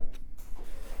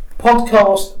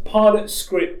Podcast Pilot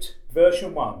Script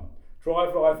Version 1.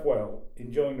 Drive Life Well,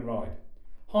 enjoying the ride.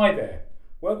 Hi there,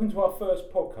 welcome to our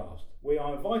first podcast. We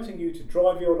are inviting you to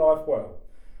drive your life well.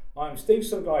 I am Steve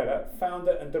Songaila,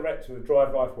 founder and director of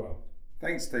Drive Life Well.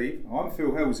 Thanks Steve. I'm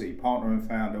Phil Halsey, partner and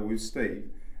founder with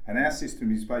Steve, and our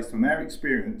system is based on our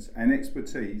experience and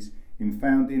expertise in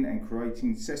founding and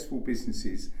creating successful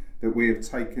businesses that we have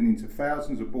taken into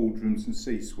thousands of boardrooms and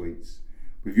C-suites.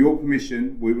 With your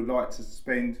permission, we would like to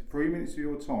spend 3 minutes of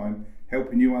your time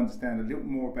helping you understand a little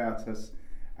more about us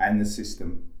and the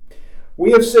system.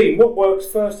 We have seen what works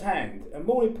firsthand and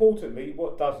more importantly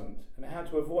what doesn't, and how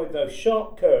to avoid those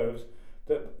sharp curves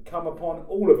that come upon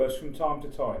all of us from time to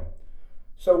time.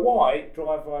 So why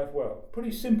Drive Life Well?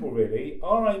 Pretty simple really.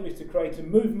 Our aim is to create a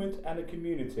movement and a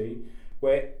community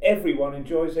where everyone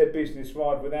enjoys their business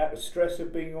ride without the stress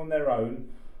of being on their own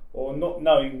or not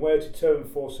knowing where to turn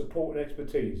for support and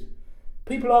expertise.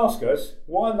 People ask us,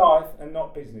 why life and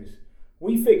not business?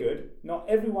 We figured not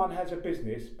everyone has a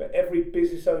business, but every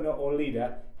business owner or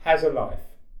leader has a life.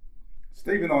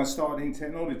 Steve and I started in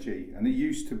technology and are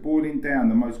used to boiling down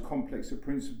the most complex of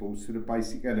principles to the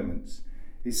basic elements.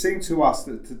 It seemed to us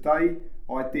that today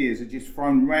ideas are just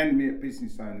thrown randomly at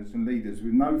business owners and leaders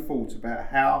with no thought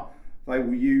about how they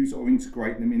will use or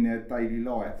integrate them in their daily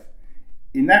life.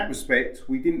 In that respect,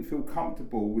 we didn't feel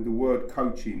comfortable with the word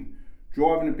coaching.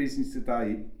 Driving a business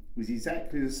today is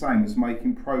exactly the same as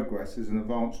making progress as an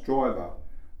advanced driver.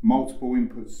 Multiple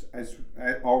inputs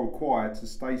are required to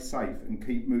stay safe and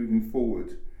keep moving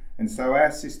forward. And so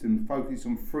our system focuses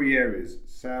on 3 areas: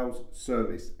 sales,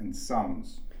 service and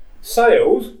sums.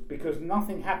 Sales, because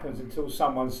nothing happens until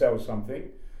someone sells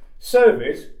something.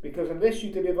 Service, because unless you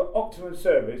deliver optimum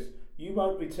service, you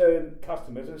won't return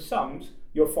customers. And sums,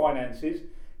 your finances,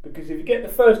 because if you get the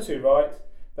first 2 right,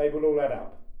 they will all add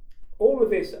up. All of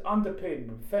this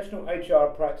underpinned with professional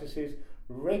HR practices,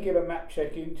 regular map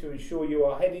checking to ensure you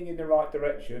are heading in the right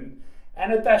direction,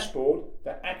 and a dashboard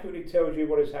that accurately tells you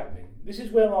what is happening. This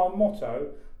is where our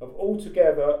motto of all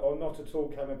together or not at all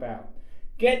came about.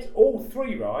 Get all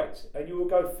 3 right and you will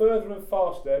go further and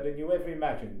faster than you ever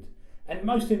imagined. And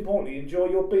most importantly, enjoy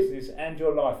your business and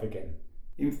your life again.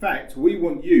 In fact, we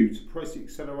want you to press the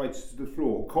accelerator to the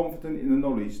floor, confident in the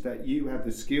knowledge that you have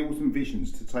the skills and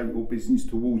visions to take your business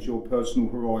towards your personal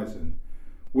horizon.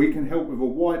 We can help with a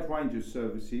wide range of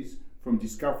services, from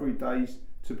discovery days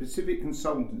to Pacific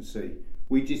consultancy.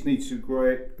 We just need to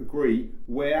agree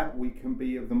where we can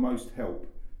be of the most help.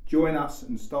 Join us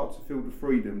and start to feel the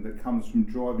freedom that comes from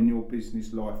driving your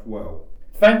business life well.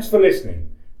 Thanks for listening.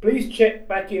 Please check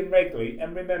back in regularly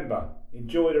and remember,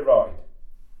 enjoy the ride.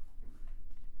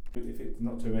 If it's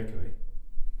not too echoey.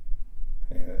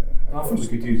 Yeah, I think we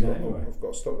could use that anyway. I've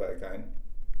got to stop that again.